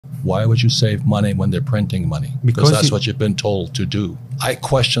Why would you save money when they're printing money? Because that's what you've been told to do. I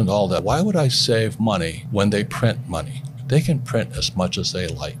questioned all that. Why would I save money when they print money? They can print as much as they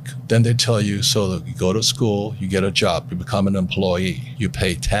like. Then they tell you, so that you go to school, you get a job, you become an employee, you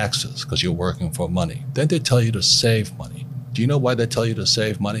pay taxes because you're working for money. Then they tell you to save money. Do you know why they tell you to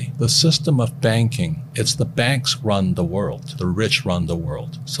save money? The system of banking, it's the banks run the world. The rich run the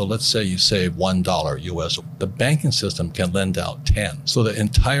world. So let's say you save $1 US. The banking system can lend out 10. So the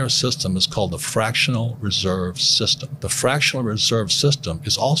entire system is called the fractional reserve system. The fractional reserve system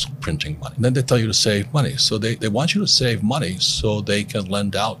is also printing money. And then they tell you to save money. So they want you to save money so they can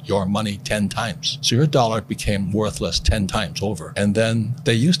lend out your money 10 times. So your dollar became worthless 10 times over. And then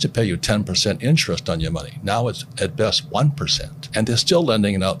they used to pay you 10% interest on your money. Now it's at best 1%. And they're still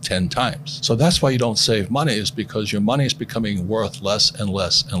lending it out 10 times. So that's why you don't save money, is because your money is becoming worth less and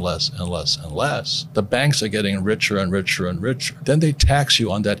less and less and less and less. The banks are getting richer and richer and richer. Then they tax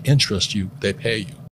you on that interest they pay you.